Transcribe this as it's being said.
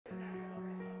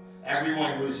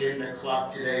Everyone who's in the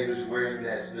club today who's wearing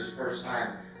this first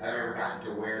time I've ever gotten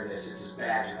to wear this, it's a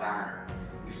badge of honor.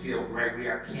 We feel great, we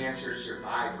are cancer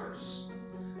survivors.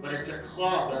 But it's a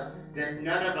club that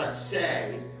none of us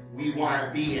say we want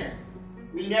to be in.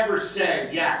 We never say,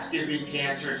 yes, give me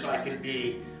cancer so I can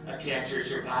be a cancer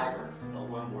survivor. But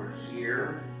when we're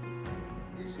here,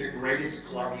 it's the greatest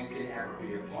club you can ever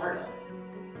be a part of.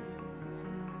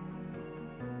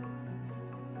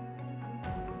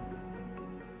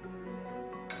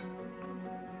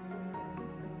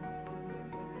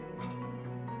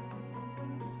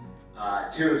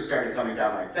 Tears started coming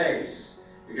down my face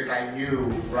because I knew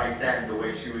right then, the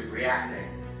way she was reacting,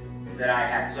 that I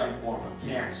had some form of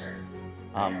cancer.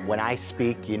 When I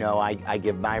speak, you know, I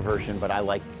give my version, but I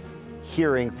like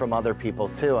hearing from other people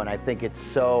too, and I think it's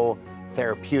so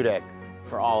therapeutic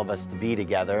for all of us to be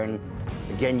together. And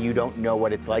again, you don't know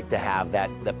what it's like to have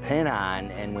the pin on,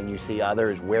 and when you see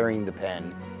others wearing the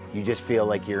pin, you just feel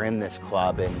like you're in this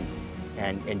club,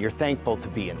 and you're thankful to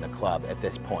be in the club at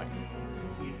this point.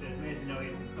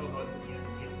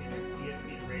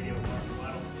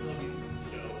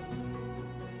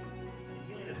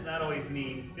 Not always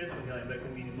mean physical healing, but it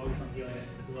can mean emotional healing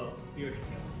as well as spiritual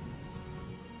healing.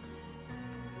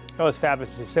 It was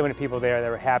fabulous to see so many people there that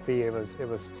were happy. It was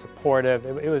supportive.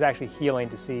 It was actually healing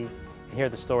to see and hear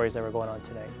the stories that were going on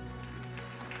today.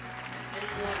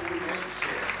 Anyone who works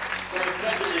here. So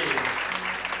said to me,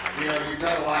 you know, you've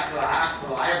done a lot for the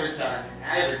hospital. I haven't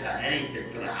done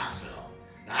anything for the hospital.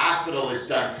 The hospital is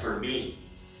done for me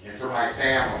and for my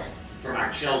family, and for my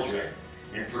children,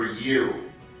 and for you.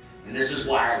 And this is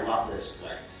why I love this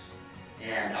place.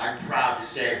 And I'm proud to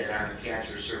say that I'm a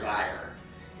cancer survivor.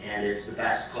 And it's the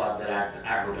best club that I've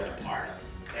ever been a part of.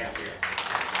 Thank you.